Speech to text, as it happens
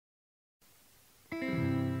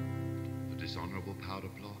Dishonourable Powder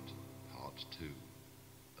Plot, Part 2,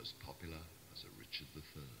 as popular as a Richard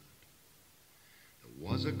III. There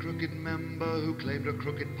was a crooked member who claimed a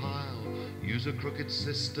crooked pile, used a crooked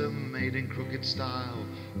system made in crooked style,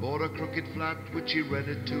 bought a crooked flat which he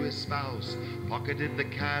rented to his spouse, pocketed the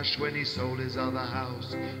cash when he sold his other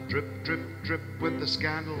house. Drip, drip, drip with the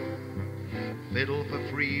scandal, fiddle for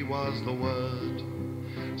free was the word.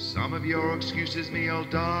 Some of your excuses, me old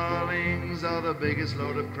darlings, are the biggest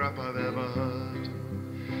load of crap I've ever heard.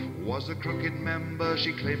 Was a crooked member,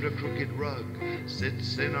 she claimed a crooked rug,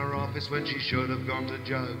 sits in her office when she should have gone to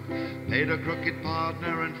jug, paid a crooked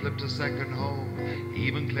partner and flipped a second home,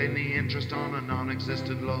 even claimed the interest on a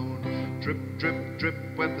non-existent loan. Drip, drip,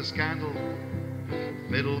 drip went the scandal,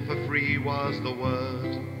 fiddle for free was the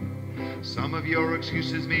word. Some of your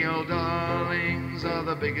excuses, me old darlings, are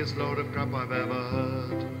the biggest load of crap I've ever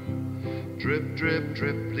heard. Drip, drip,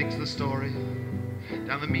 drip leaks the story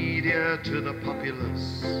down the media to the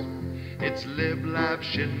populace. It's Lib, Lab,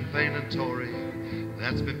 Sinn Féin and Tory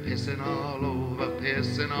that's been pissing all over,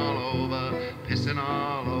 pissing all over, pissing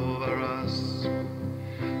all over us.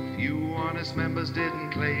 Few honest members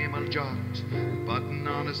didn't claim a jot, but an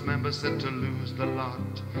honest member said to lose the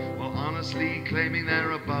lot, while honestly claiming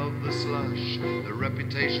they're above the slush, the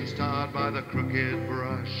reputation starred by the crooked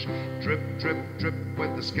brush. Drip, drip, drip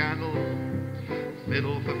went the scandal,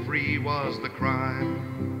 fiddle for free was the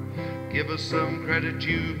crime. Give us some credit,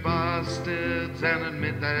 you bastards, and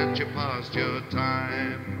admit that you passed your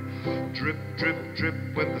time. Drip, drip, drip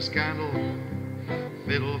went the scandal,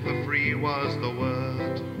 fiddle for free was the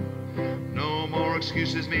word. No more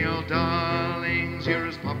excuses, me old darlings, you're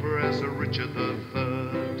as popular as a Richard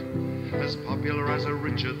III, as popular as a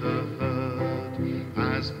Richard III,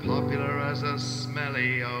 as popular as a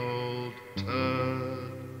smelly old turd.